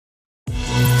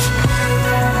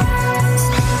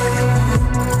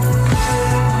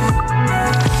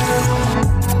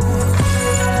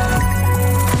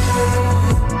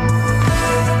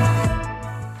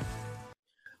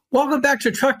Welcome back to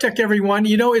Truck Tech, everyone.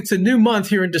 You know, it's a new month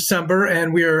here in December,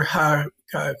 and we're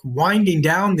winding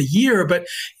down the year. But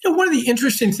one of the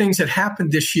interesting things that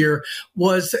happened this year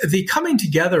was the coming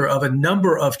together of a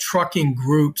number of trucking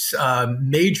groups,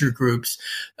 major groups,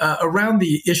 around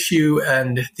the issue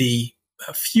and the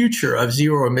future of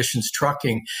zero emissions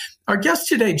trucking. Our guest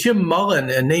today, Jim Mullen,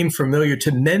 a name familiar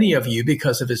to many of you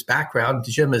because of his background.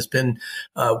 Jim has been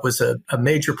was a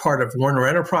major part of Werner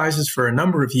Enterprises for a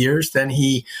number of years. Then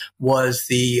he was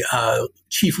the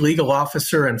chief legal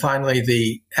officer and finally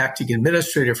the acting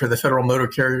administrator for the Federal Motor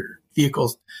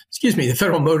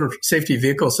Safety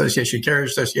Vehicle Association, Carrier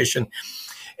Association.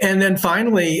 And then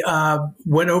finally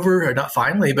went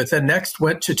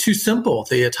to Too Simple,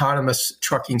 the autonomous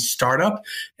trucking startup,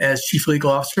 as chief legal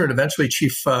officer and eventually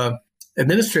chief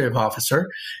administrative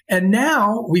officer. And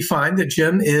now we find that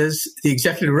Jim is the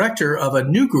executive director of a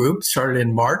new group started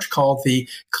in March called the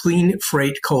Clean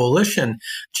Freight Coalition.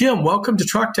 Jim, welcome to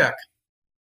Truck Tech.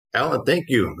 Alan, thank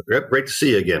you. Great to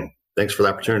see you again. Thanks for the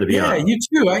opportunity to be on. Yeah, you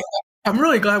too. I'm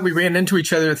really glad we ran into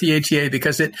each other at the ATA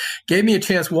because it gave me a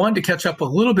chance, one, to catch up a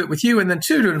little bit with you, and then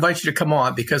two, to invite you to come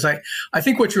on because I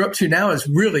think what you're up to now is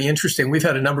really interesting. We've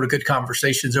had a number of good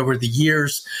conversations over the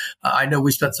years. I know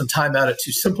we spent some time out at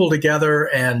Too Simple together,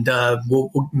 and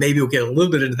maybe we'll get a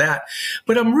little bit into that.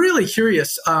 But I'm really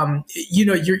curious,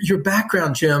 your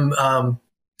background, Jim,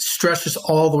 stretches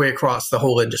all the way across the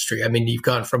whole industry. I mean, you've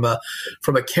gone from a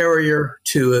carrier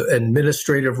to an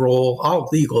administrative role, all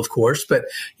legal, of course, but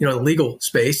the legal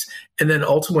space, and then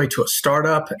ultimately to a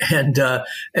startup, and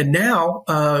now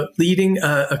leading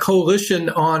a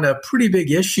coalition on a pretty big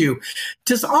issue.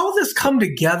 Does all this come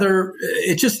together?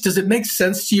 Does it make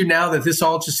sense to you now that this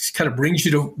all just kind of brings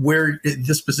you to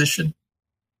this position?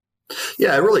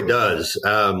 Yeah, it really does.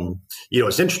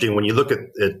 It's interesting when you look at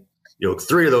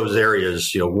three of those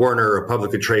areas, Werner, a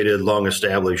publicly traded,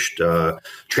 long-established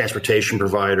transportation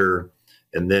provider,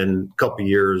 and then a couple of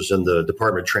years in the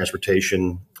Department of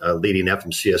Transportation, leading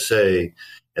FMCSA,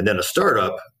 and then a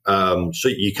startup. So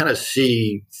you kind of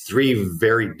see three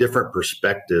very different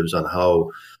perspectives on how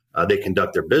they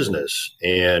conduct their business.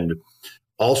 And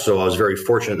also, I was very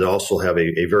fortunate to also have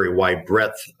a very wide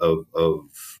breadth of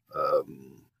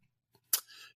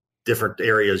different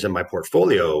areas in my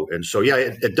portfolio. And so,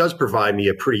 it does provide me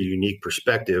a pretty unique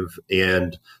perspective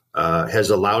and has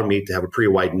allowed me to have a pretty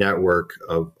wide network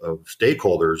of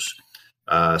stakeholders.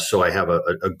 So I have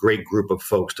a great group of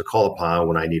folks to call upon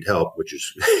when I need help, which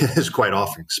is quite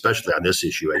often, especially on this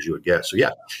issue, as you would guess. So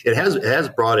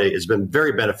it's been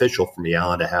very beneficial for me,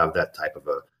 Alan, to have that type of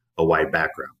a wide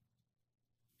background.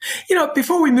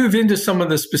 Before we move into some of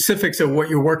the specifics of what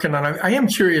you're working on, I am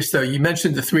curious, though. You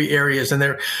mentioned the three areas, and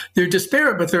they're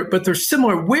disparate, but they're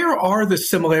similar. Where are the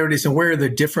similarities and where are the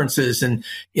differences in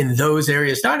those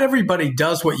areas? Not everybody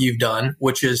does what you've done,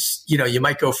 which is, you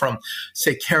might go from,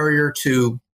 say, carrier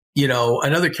to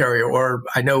another carrier, or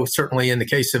I know certainly in the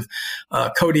case of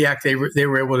Kodiak, they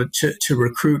were able to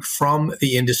recruit from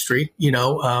the industry,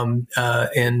 and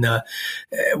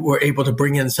were able to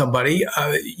bring in somebody.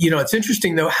 It's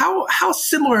interesting though, how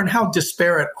similar and how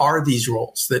disparate are these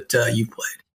roles that you've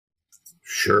played?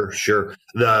 Sure.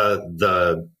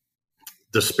 The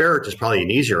disparate is probably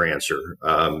an easier answer.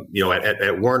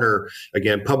 At Werner,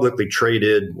 again, publicly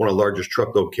traded, one of the largest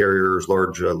truckload carriers,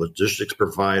 large logistics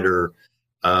provider.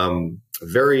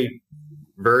 Very,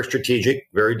 very strategic,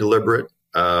 very deliberate.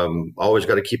 Always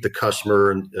got to keep the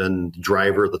customer and the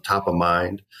driver at the top of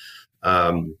mind.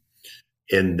 And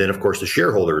then, of course, the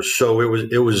shareholders. So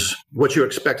it was what you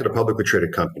expected a publicly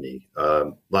traded company. A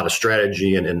lot of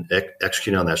strategy and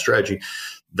executing on that strategy.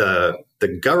 The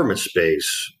government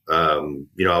space.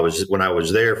 When I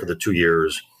was there for the 2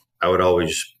 years, I would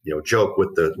always joke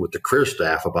with the career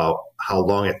staff about how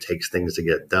long it takes things to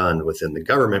get done within the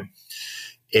government.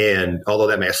 And although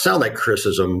that may sound like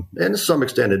criticism, and to some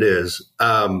extent it is,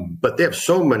 but they have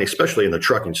so many, especially in the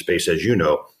trucking space, as you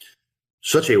know,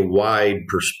 such a wide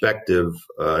perspective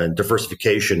and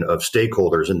diversification of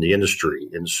stakeholders in the industry.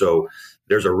 And so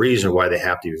there's a reason why they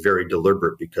have to be very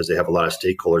deliberate, because they have a lot of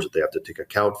stakeholders that they have to take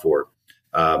account for.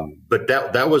 But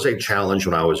that was a challenge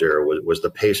when I was there, was the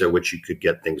pace at which you could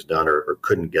get things done or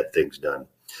couldn't get things done.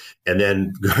 And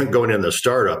then going into the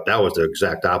startup, that was the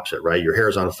exact opposite, right? Your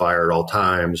hair's on fire at all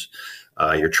times.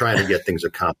 You're trying to get things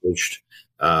accomplished.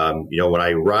 When I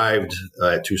arrived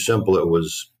at Too Simple, it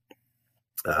was,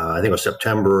 I think it was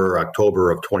September,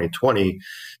 October of 2020,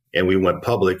 and we went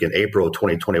public in April of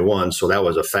 2021. So that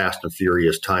was a fast and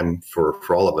furious time for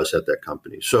all of us at that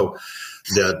company. So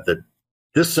the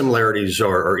dissimilarities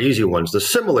are easy ones. The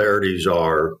similarities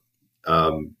are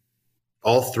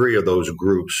all three of those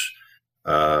groups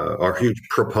are huge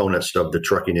proponents of the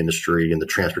trucking industry and the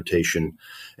transportation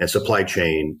and supply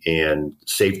chain and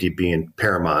safety being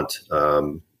paramount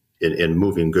in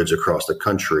moving goods across the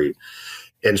country.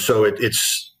 And so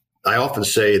I often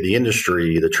say the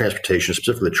industry, the transportation,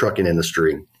 specifically the trucking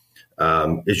industry,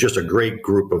 is just a great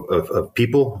group of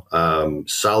people,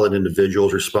 solid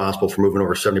individuals responsible for moving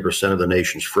over 70% of the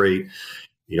nation's freight.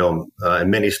 In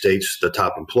many states, the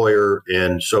top employer.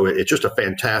 And so it's just a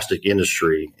fantastic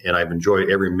industry. And I've enjoyed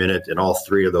every minute in all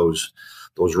three of those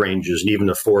ranges, and even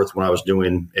the fourth when I was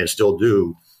doing and still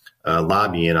do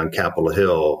lobbying on Capitol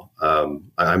Hill.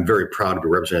 I'm very proud to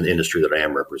represent the industry that I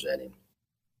am representing.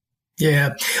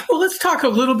 Yeah. Well, let's talk a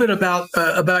little bit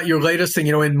about your latest thing.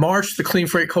 In March, the Clean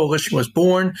Freight Coalition was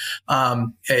born.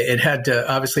 It had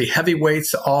obviously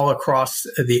heavyweights all across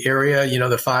the area,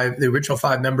 the original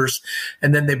 5 members.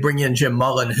 And then they bring in Jim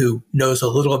Mullen, who knows a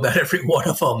little about every one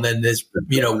of them and has,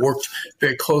 worked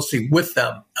very closely with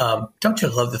them. Don't you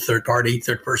love the third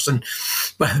person,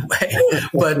 by the way?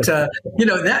 But,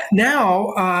 that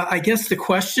now, I guess the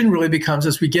question really becomes,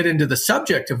 as we get into the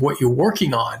subject of what you're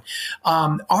working on,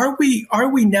 are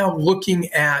we now looking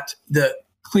at the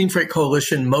Clean Freight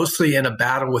Coalition mostly in a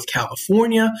battle with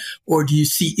California, or do you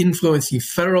see influencing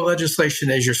federal legislation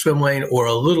as your swim lane, or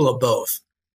a little of both?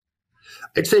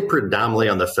 I'd say predominantly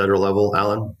on the federal level,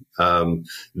 Alan.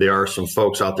 There are some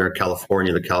folks out there in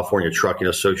California, the California Trucking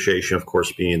Association, of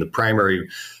course, being the primary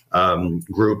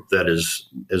group that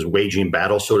is waging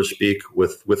battle, so to speak,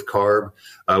 with CARB.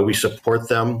 We support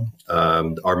them.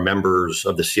 Our members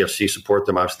of the CFC support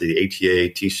them. Obviously, the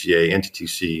ATA, TCA,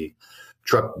 NTTC,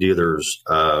 truck dealers,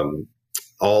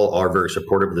 all are very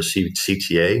supportive of the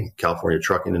CTA, California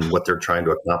Trucking, and what they're trying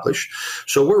to accomplish.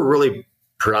 So we're really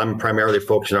primarily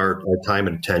focusing our time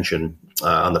and attention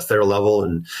on the federal level.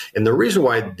 And the reason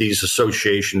why these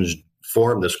associations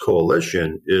form this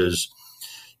coalition is,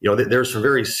 there's some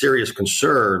very serious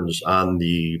concerns on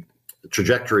the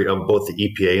trajectory of both the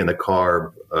EPA and the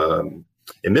CARB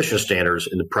emission standards,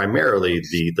 and primarily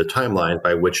the timeline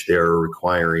by which they're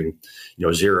requiring,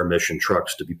 zero emission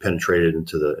trucks to be penetrated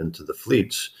into the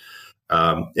fleets.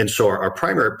 And so our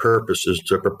primary purpose is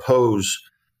to propose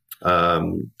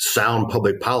sound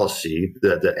public policy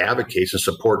that advocates and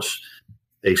supports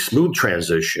a smooth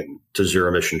transition to zero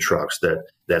emission trucks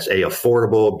that's A,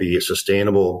 affordable, B,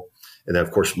 sustainable, and then,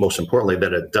 of course, most importantly,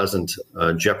 that it doesn't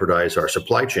jeopardize our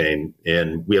supply chain.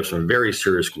 And we have some very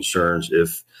serious concerns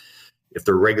if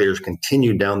the regulators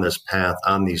continue down this path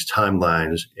on these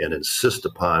timelines and insist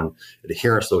upon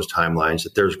adherence to those timelines,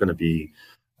 that there's going to be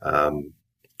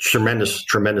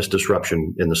tremendous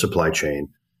disruption in the supply chain.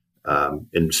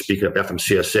 And speaking of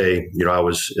FMCSA, I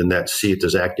was in that seat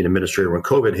as acting administrator when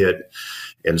COVID hit,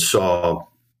 and saw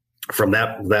from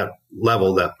that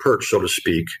level, that perch, so to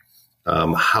speak,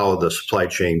 how the supply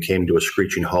chain came to a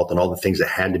screeching halt and all the things that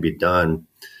had to be done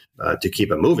to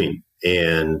keep it moving.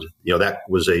 And, that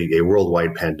was a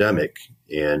worldwide pandemic.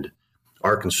 And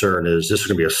our concern is this is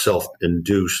going to be a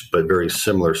self-induced but very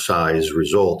similar size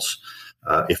results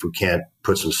if we can't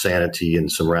put some sanity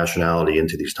and some rationality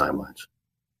into these timelines.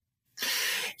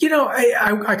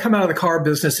 I come out of the car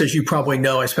business, as you probably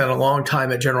know. I spent a long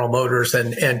time at General Motors,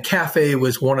 and CAFE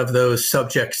was one of those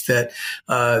subjects that,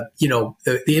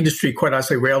 the industry quite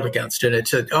honestly railed against. And it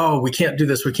said, oh, we can't do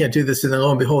this. And then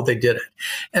lo and behold, they did it.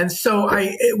 And so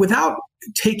without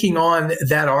taking on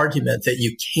that argument that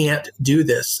you can't do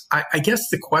this, I guess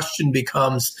the question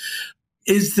becomes,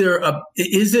 is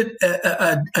it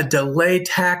a delay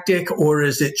tactic, or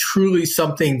is it truly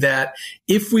something that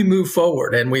if we move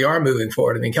forward, and we are moving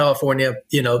forward? I mean, California,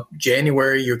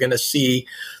 January, you're going to see,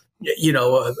 in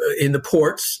the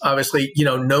ports, obviously,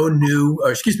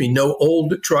 no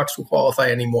old trucks will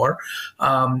qualify anymore.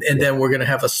 And then we're going to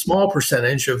have a small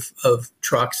percentage of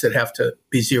trucks that have to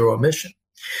be zero emission.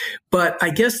 But I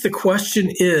guess the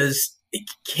question is,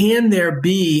 can there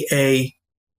be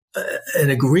an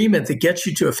agreement that gets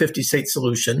you to a 50-state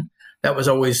solution? That was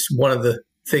always one of the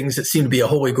things that seemed to be a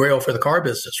holy grail for the car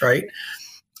business, right?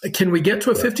 Can we get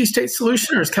to a 50-state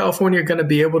solution, or is California going to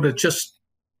be able to just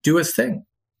do its thing?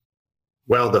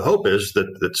 Well, the hope is that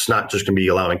it's not just going to be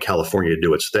allowing California to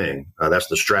do its thing. That's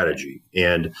the strategy.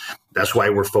 And that's why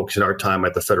we're focusing our time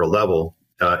at the federal level.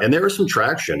 And there is some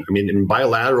traction. I mean, in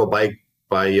bilateral,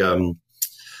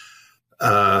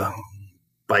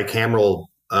 bicameral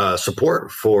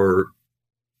support for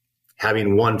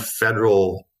having one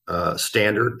federal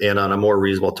standard and on a more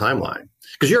reasonable timeline.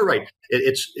 Because you're right,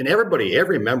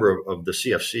 every member of the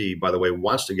CFC, by the way,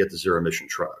 wants to get to zero emission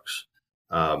trucks.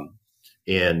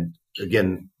 And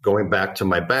again, going back to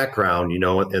my background,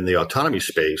 in the autonomy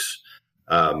space,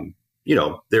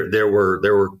 there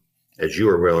were as you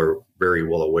are very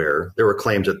well aware, there were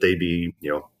claims that they'd be,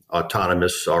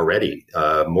 autonomous already,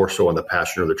 more so on the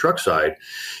passenger or the truck side.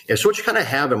 And so what you kind of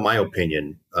have, in my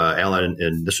opinion, Alan,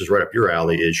 and this is right up your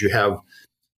alley, is you have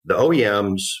the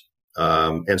OEMs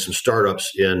and some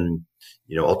startups in,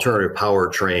 alternative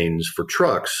powertrains for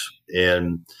trucks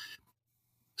and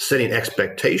setting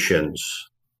expectations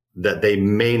that they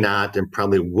may not and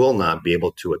probably will not be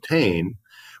able to attain.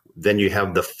 Then you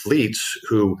have the fleets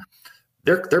who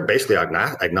they're basically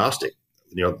agnostic.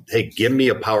 Hey, give me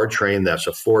a powertrain that's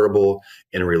affordable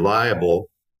and reliable,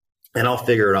 and I'll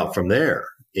figure it out from there.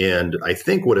 And I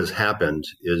think what has happened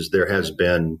is there has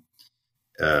been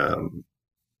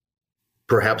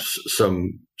perhaps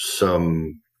some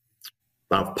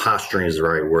posturing is the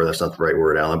right word. That's not the right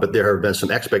word, Alan. But there have been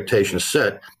some expectations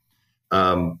set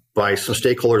by some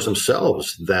stakeholders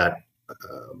themselves that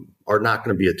are not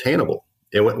going to be attainable.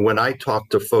 And when I talk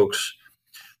to folks,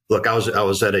 look, I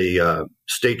was at a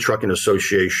state trucking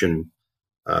association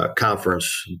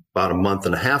conference about a month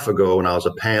and a half ago, and I was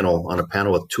on a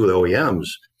panel with two of the OEMs,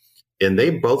 and they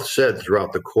both said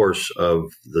throughout the course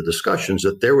of the discussions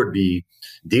that there would be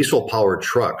diesel-powered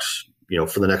trucks,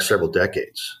 for the next several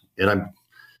decades. And I'm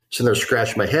sitting there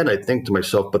scratching my head, and I think to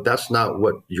myself, but that's not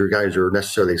what your guys are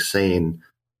necessarily saying,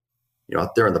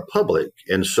 out there in the public.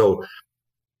 And so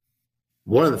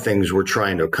one of the things we're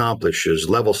trying to accomplish is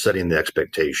level setting the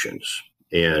expectations.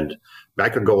 And I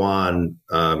could go on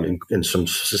in some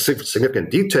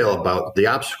significant detail about the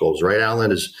obstacles, right,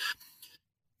 Alan?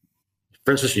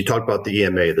 For instance, you talked about the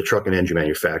EMA, the truck and engine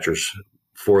manufacturers.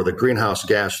 For the Greenhouse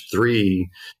Gas 3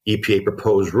 EPA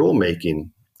proposed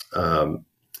rulemaking, the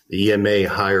EMA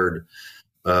hired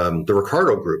the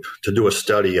Ricardo Group to do a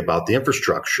study about the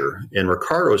infrastructure. And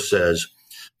Ricardo says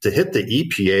to hit the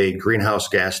EPA Greenhouse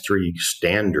Gas 3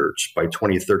 standards by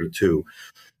 2032,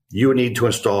 you would need to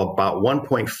install about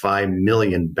 1.5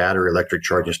 million battery electric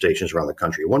charging stations around the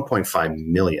country. 1.5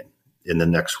 million in the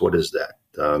next,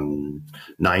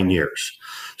 9 years.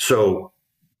 So,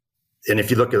 and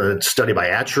if you look at a study by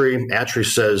ATRI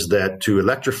says that to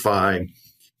electrify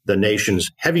the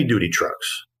nation's heavy-duty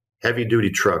trucks, that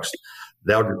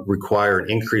would require an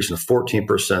increase in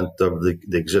 14% of the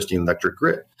existing electric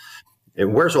grid.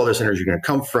 And where's all this energy going to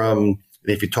come from? And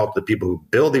if you talk to the people who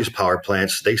build these power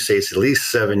plants, they say it's at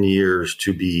least 7 years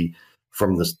to be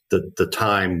from the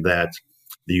time that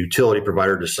the utility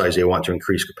provider decides they want to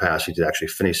increase capacity to actually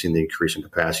finishing the increase in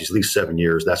capacity. At least 7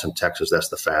 years. That's in Texas. That's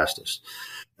the fastest.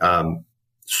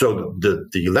 So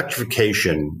the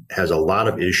electrification has a lot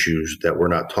of issues that we're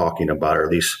not talking about, or at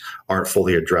least aren't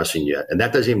fully addressing yet. And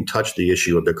that doesn't even touch the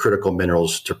issue of the critical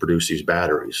minerals to produce these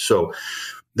batteries. So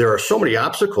there are so many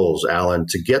obstacles, Alan,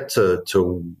 to get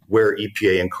to where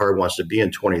EPA and CARB wants to be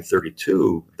in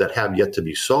 2032 that have yet to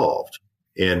be solved.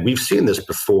 And we've seen this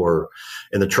before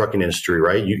in the trucking industry,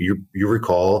 right? You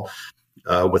recall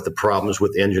with the problems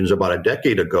with engines about a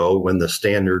decade ago when the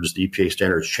EPA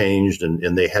standards changed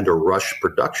and they had to rush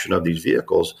production of these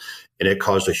vehicles, and it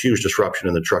caused a huge disruption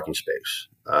in the trucking space.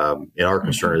 And our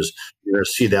concern is you're going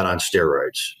to see that on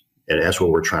steroids, and that's what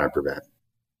we're trying to prevent.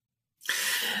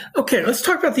 Okay, let's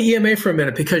talk about the EMA for a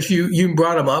minute, because you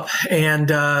brought them up, and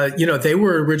they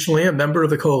were originally a member of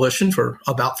the coalition for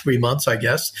about 3 months, I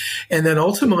guess, and then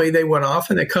ultimately they went off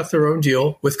and they cut their own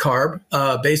deal with CARB,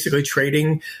 basically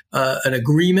trading an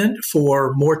agreement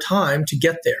for more time to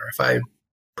get there. If I'm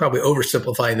probably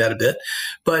oversimplifying that a bit,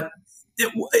 but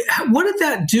what did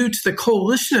that do to the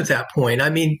coalition at that point?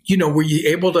 I mean, were you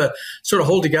able to sort of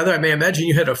hold together? I may imagine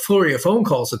you had a flurry of phone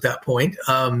calls at that point,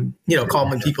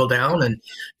 calming people down and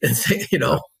say,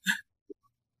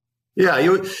 Yeah,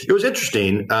 it was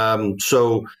interesting.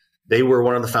 So they were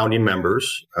one of the founding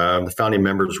members. The founding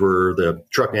members were the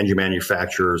truck and engine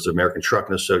manufacturers, the American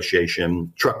Trucking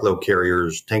Association, truckload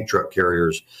carriers, tank truck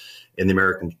carriers, and the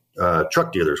American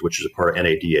Truck Dealers, which is a part of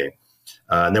NADA.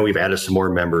 And then we've added some more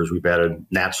members. We've added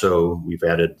NATSO. We've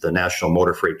added the National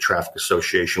Motor Freight Traffic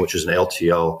Association, which is an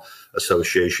LTL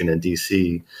association in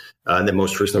D.C. And then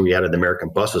most recently, we added the American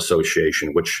Bus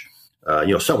Association, which,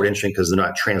 somewhat interesting because they're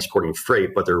not transporting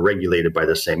freight, but they're regulated by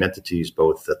the same entities,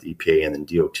 both at the EPA and then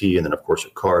DOT, and then, of course,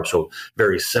 at CARB. So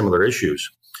very similar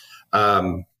issues.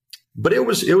 But it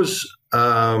was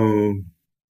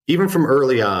even from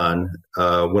early on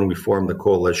when we formed the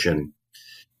coalition,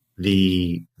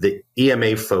 the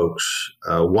EMA folks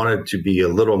wanted to be a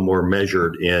little more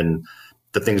measured in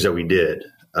the things that we did.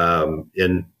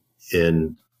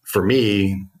 And for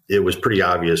me, it was pretty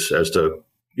obvious as to,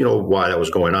 why that was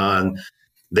going on.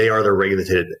 They are the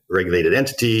regulated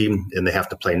entity, and they have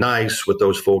to play nice with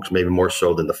those folks, maybe more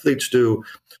so than the fleets do.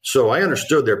 So I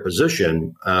understood their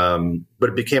position, but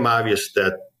it became obvious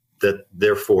that that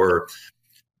therefore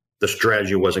the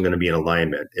strategy wasn't going to be in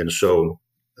alignment. And so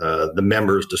the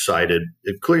members decided,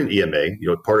 including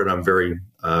EMA, parted on very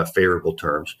favorable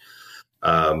terms.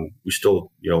 We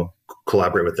still,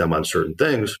 collaborate with them on certain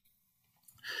things.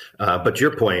 But to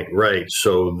your point, right?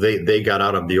 So they got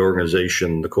out of the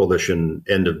organization, the coalition,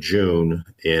 end of June,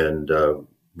 and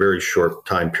very short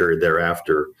time period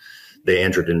thereafter, they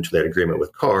entered into that agreement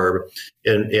with CARB.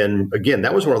 And again,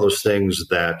 that was one of those things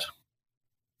that,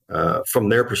 from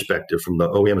their perspective, from the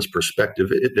OEM's perspective,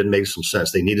 it made some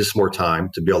sense. They needed some more time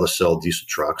to be able to sell diesel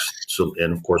trucks. So,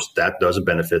 and of course, that doesn't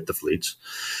benefit the fleets.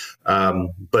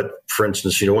 But for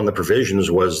instance, one of the provisions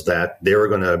was that they were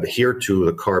going to adhere to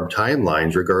the CARB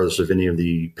timelines, regardless of any of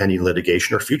the pending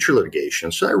litigation or future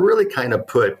litigation. So that really kind of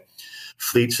put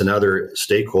fleets and other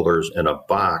stakeholders in a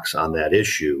box on that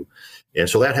issue. And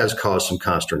so that has caused some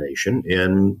consternation.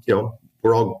 And,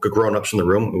 we're all grown-ups in the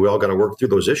room. We all got to work through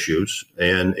those issues,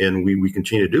 and we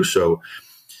continue to do so.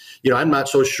 I'm not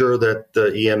so sure that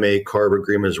the EMA CARB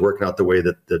agreement is working out the way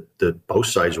that both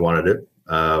sides wanted it.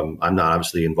 I'm not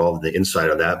obviously involved in the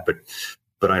inside of that,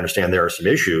 but I understand there are some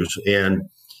issues. And,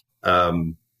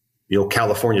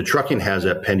 California Trucking has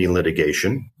that pending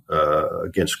litigation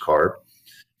against CARB.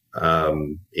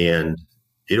 And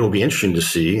it'll be interesting to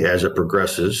see as it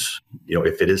progresses,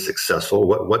 if it is successful,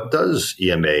 what does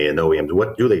EMA and OEMs,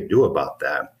 what do they do about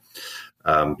that?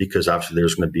 Because obviously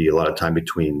there's going to be a lot of time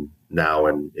between now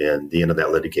and the end of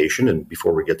that litigation and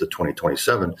before we get to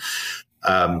 2027.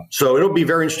 So it'll be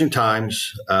very interesting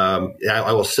times.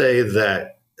 I will say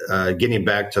that getting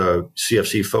back to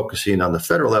CFC focusing on the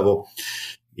federal level,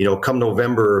 come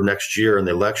November of next year in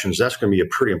the elections, that's going to be a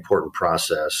pretty important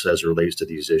process as it relates to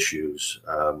these issues.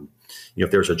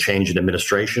 If there's a change in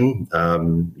administration,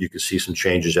 you could see some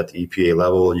changes at the EPA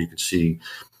level. You could see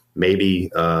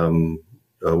maybe a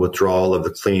withdrawal of the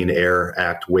Clean Air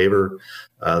Act waiver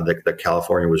that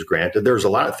California was granted. There's a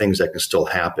lot of things that can still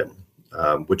happen,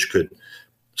 which could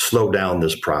slow down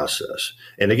this process.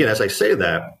 And again, as I say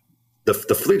that, the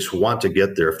fleets want to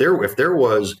get there. If there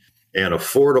was an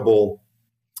affordable,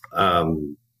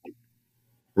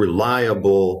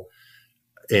 reliable,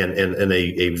 and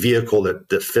a vehicle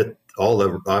that fit all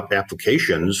the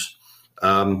applications,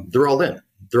 they're all in.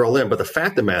 They're all in. But the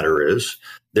fact of the matter is,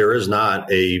 there is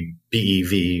not a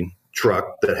BEV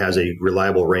truck that has a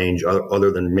reliable range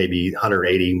other than maybe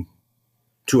 180,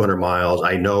 200 miles.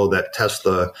 I know that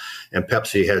Tesla and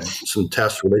Pepsi had some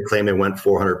tests where they claim they went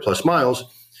 400 plus miles,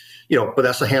 but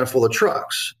that's a handful of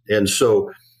trucks. And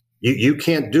so you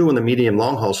can't do in the medium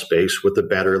long haul space with a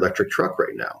battery electric truck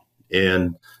right now.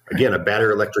 And again, a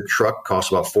battery electric truck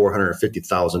costs about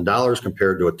 $450,000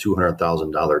 compared to a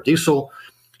 $200,000 diesel.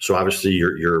 So obviously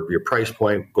your price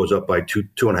point goes up by two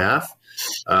and a half.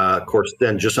 Of course,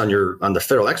 then just on the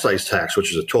federal excise tax,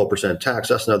 which is a 12% tax,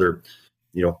 that's another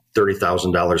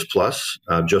 $30,000 plus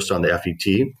just on the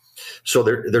FET. So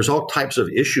there's all types of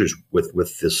issues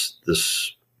with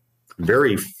this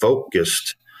very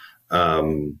focused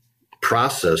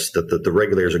process that the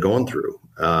regulators are going through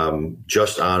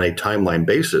just on a timeline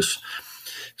basis.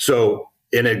 So,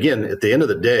 and again, at the end of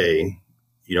the day,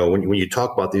 when you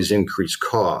talk about these increased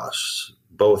costs,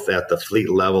 both at the fleet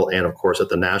level and, of course, at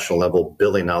the national level,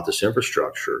 building out this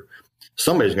infrastructure,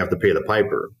 somebody's going to have to pay the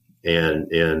piper. And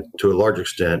to a large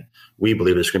extent, we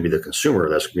believe it's going to be the consumer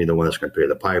that's going to be the one that's going to pay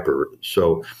the piper.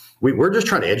 So we're just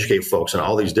trying to educate folks on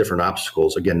all these different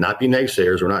obstacles. Again, not be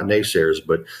naysayers. We're not naysayers,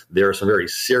 but there are some very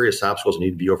serious obstacles that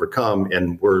need to be overcome.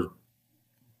 And we're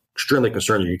extremely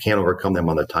concerned that you can't overcome them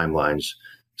on the timelines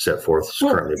set forth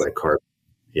currently by CARB,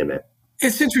 EMA.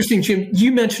 It's interesting, Jim.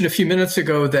 You mentioned a few minutes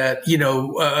ago that,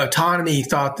 Autonomy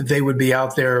thought that they would be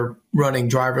out there running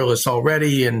driverless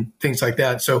already and things like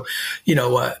that. So,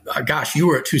 gosh, you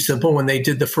were at TuSimple when they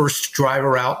did the first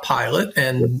driver out pilot.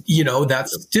 And,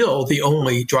 that's still the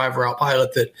only driver out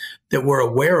pilot that we're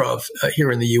aware of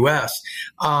here in the U.S.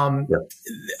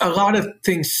 A lot of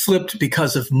things slipped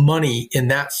because of money in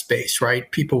that space, right?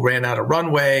 People ran out of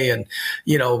runway. And,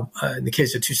 in the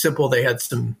case of TuSimple, they had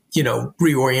some,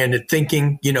 reoriented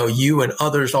thinking. You and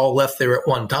others all left there at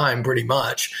one time, pretty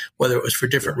much, whether it was for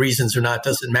different reasons or not,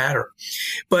 doesn't matter.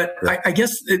 But I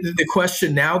guess the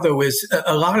question now, though, is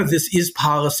a lot of this is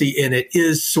policy and it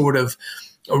is sort of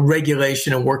a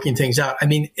regulation and working things out. I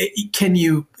mean,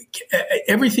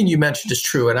 everything you mentioned is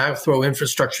true, and I'll throw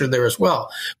infrastructure there as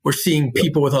well. We're seeing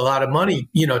people with a lot of money,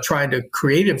 trying to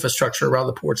create infrastructure around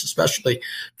the ports, especially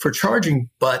for charging,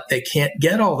 but they can't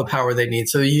get all the power they need.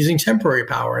 So they're using temporary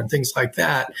power and things like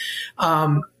that.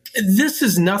 This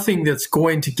is nothing that's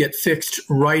going to get fixed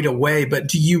right away, but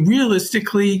do you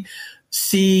realistically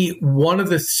see one of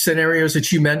the scenarios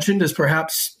that you mentioned as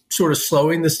perhaps sort of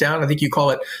slowing this down? I think you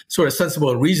call it sort of sensible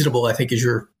and reasonable, I think is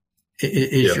your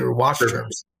watch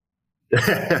terms.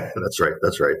 That's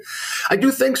right. I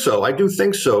do think so.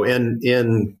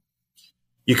 And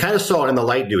you kind of saw it in the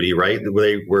light duty, right?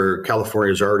 Where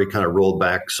California has already kind of rolled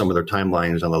back some of their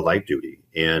timelines on the light duty.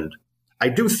 And I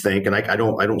do think, and I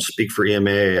don't speak for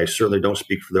EMA. I certainly don't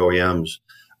speak for the OEMs.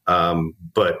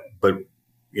 But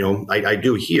I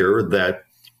do hear that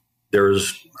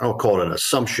there's, I don't call it an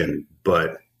assumption,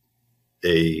 but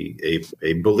a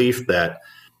belief that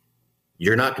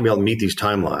you're not going to be able to meet these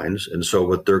timelines. And so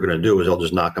what they're going to do is they'll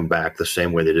just knock them back the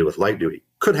same way they did with light duty.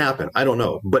 Could happen. I don't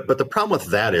know. But the problem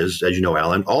with that is, as you know,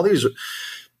 Alan,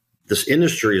 this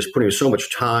industry is putting so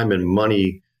much time and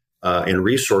money and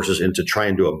resources into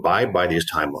trying to abide by these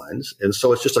timelines. And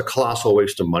so it's just a colossal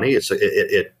waste of money.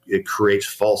 It creates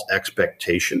false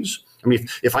expectations. I mean,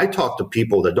 if I talk to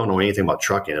people that don't know anything about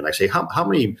trucking and I say, how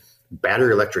many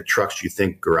battery electric trucks do you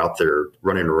think are out there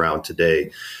running around today?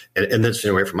 And then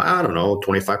anyway, from, I don't know,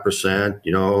 25%,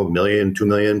 $1 million, 2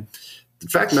 million. The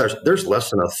fact matters, there's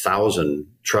less than 1,000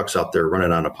 trucks out there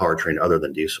running on a powertrain other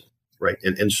than diesel, right?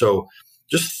 And so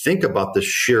just think about the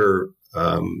sheer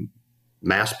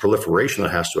mass proliferation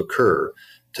that has to occur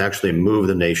to actually move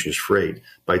the nation's freight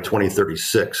by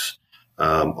 2036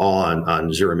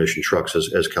 on zero emission trucks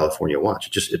as California wants.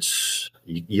 It's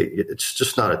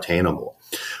just not attainable.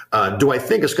 Do I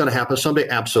think it's going to happen someday?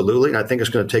 Absolutely. And I think it's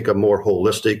going to take a more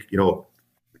holistic,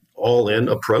 all-in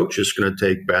approach. It's going to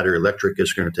take battery electric.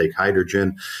 It's going to take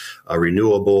hydrogen,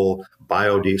 renewable,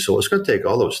 biodiesel. It's going to take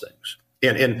all those things.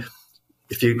 And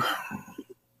if you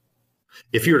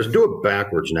were to do it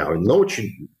backwards now, and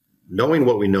knowing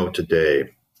what we know today,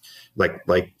 like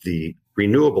the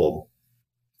renewable,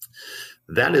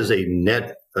 that is a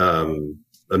net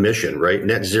emission, right?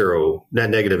 Net zero, net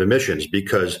negative emissions,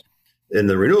 because in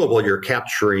the renewable, you're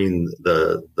capturing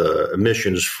the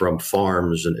emissions from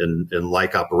farms and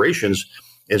like operations.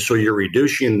 And so you're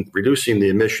reducing the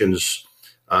emissions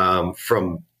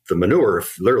from the manure,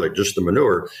 literally just the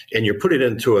manure, and you're putting it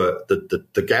into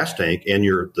the gas tank and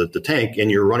the tank,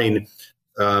 and you're running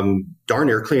darn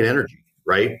near clean energy,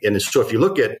 right? And so if you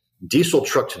look at diesel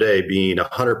truck today being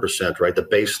 100%, right, the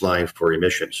baseline for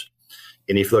emissions,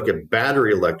 and if you look at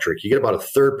battery electric, you get about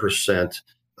 1/3%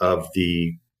 of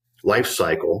the life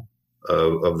cycle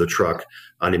of the truck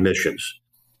on emissions.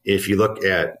 If you look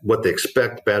at what they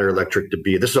expect battery electric to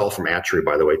be, this is all from ATRI,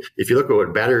 by the way. If you look at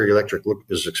what battery electric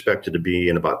is expected to be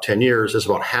in about 10 years, it's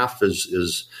about half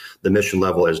is the emission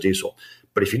level as diesel.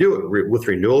 But if you do it with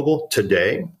renewable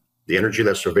today, the energy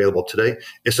that's available today,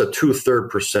 it's a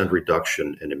 2/3%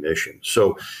 reduction in emissions.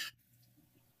 So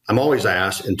I'm always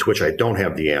asked, and to which I don't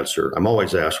have the answer, I'm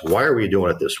always asked, why are we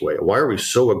doing it this way? Why are we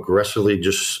so aggressively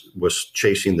just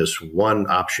chasing this one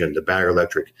option, the battery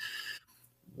electric?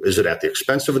 Is it at the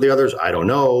expense of the others? I don't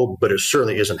know, but it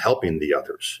certainly isn't helping the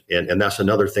others. And that's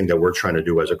another thing that we're trying to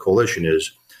do as a coalition,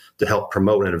 is to help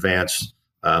promote and advance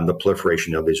the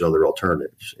proliferation of these other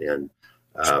alternatives. And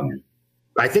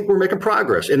I think we're making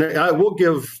progress. And I will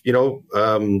give,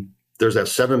 there's that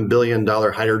 $7 billion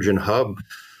hydrogen hub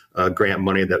grant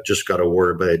money that just got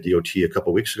awarded by the DOT a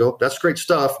couple of weeks ago. That's great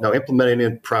stuff. Now, implementing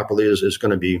it properly is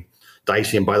going to be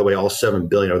dicey. And by the way, all $7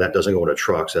 billion of that doesn't go into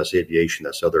trucks. That's aviation.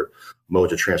 That's other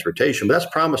modes of transportation. But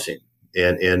that's promising.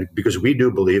 And because we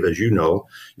do believe, as you know,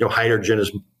 hydrogen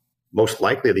is most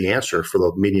likely the answer for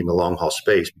the medium and long haul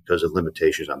space because of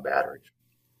limitations on batteries.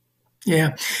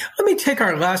 Yeah. Let me take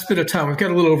our last bit of time. We've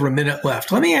got a little over a minute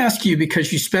left. Let me ask you,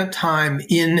 because you spent time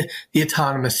in the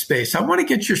autonomous space, I want to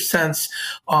get your sense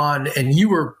on, and you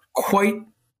were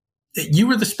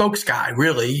the spokes guy,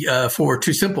 really, for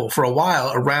TuSimple for a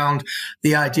while, around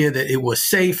the idea that it was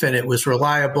safe and it was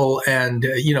reliable. And,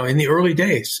 in the early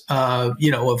days, of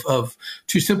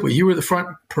TuSimple, you were the front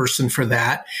person for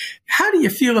that. How do you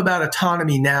feel about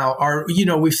autonomy now?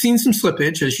 We've seen some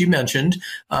slippage, as you mentioned,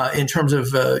 in terms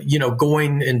of,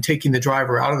 going and taking the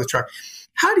driver out of the truck.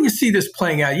 How do you see this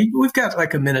playing out? We've got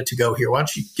like a minute to go here. Why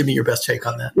don't you give me your best take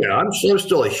on that? Yeah, I'm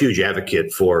still a huge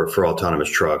advocate for autonomous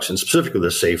trucks, and specifically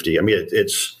the safety. I mean,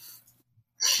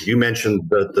 you mentioned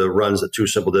the runs that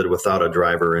TuSimple did without a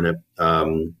driver in it.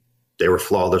 They were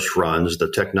flawless runs.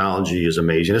 The technology is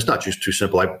amazing. It's not just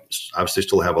TuSimple. I obviously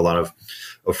still have a lot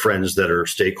of friends that are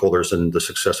stakeholders in the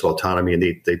success of autonomy, and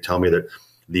they tell me that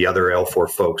the other L4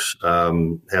 folks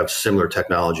have similar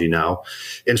technology now.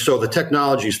 And so the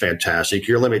technology is fantastic.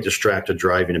 You're limiting distracted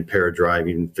driving, impaired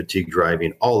driving, fatigue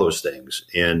driving, all those things.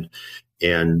 And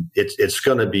it's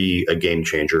going to be a game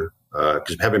changer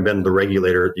because having been the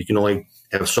regulator, you can only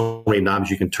have so many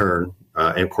knobs you can turn.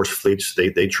 And of course, fleets,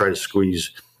 they try to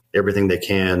squeeze everything they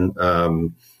can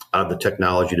out of the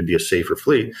technology to be a safer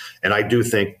fleet. And I do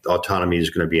think autonomy is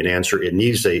going to be an answer. It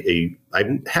needs I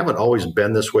haven't always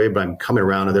been this way, but I'm coming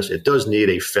around to this. It does need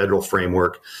a federal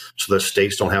framework so the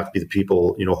states don't have to be the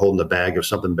people, holding the bag if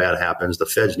something bad happens. The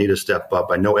feds need to step up.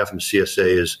 I know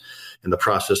FMCSA is in the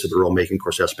process of the rulemaking. Of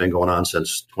course, that's been going on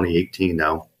since 2018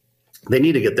 now. They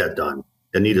need to get that done.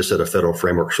 They need to set a federal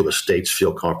framework so the states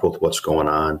feel comfortable with what's going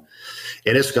on.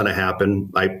 And it's going to happen.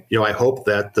 I hope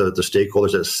that the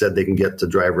stakeholders that said they can get the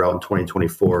driver out in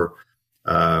 2024,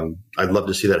 I'd love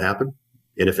to see that happen.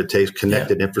 And if it takes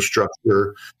connected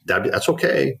infrastructure, that's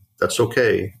okay. That's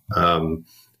okay. In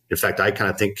fact, I kind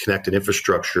of think connected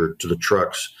infrastructure to the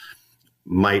trucks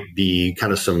might be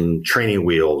kind of some training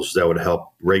wheels that would help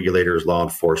regulators, law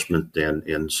enforcement,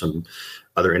 and some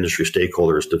other industry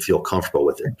stakeholders to feel comfortable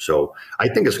with it. So I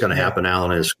think it's going to happen,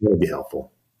 Alan, and it's going to be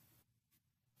helpful.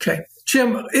 Okay.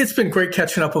 Jim, it's been great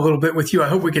catching up a little bit with you. I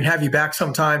hope we can have you back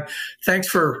sometime. Thanks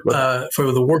for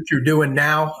the work you're doing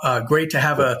now. Great to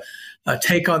have a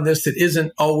take on this that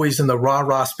isn't always in the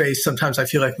rah-rah space. Sometimes I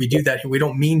feel like we do that. We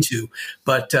don't mean to,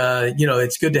 but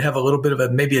it's good to have a little bit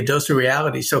of maybe a dose of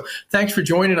reality. So thanks for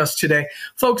joining us today.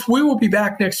 Folks, we will be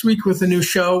back next week with a new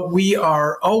show. We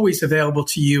are always available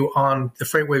to you on the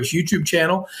FreightWaves YouTube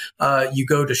channel. You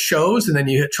go to shows and then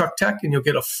you hit Truck Tech and you'll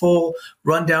get a full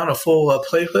rundown, a full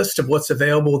playlist of what's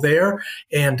available there.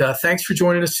 And thanks for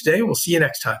joining us today. We'll see you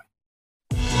next time.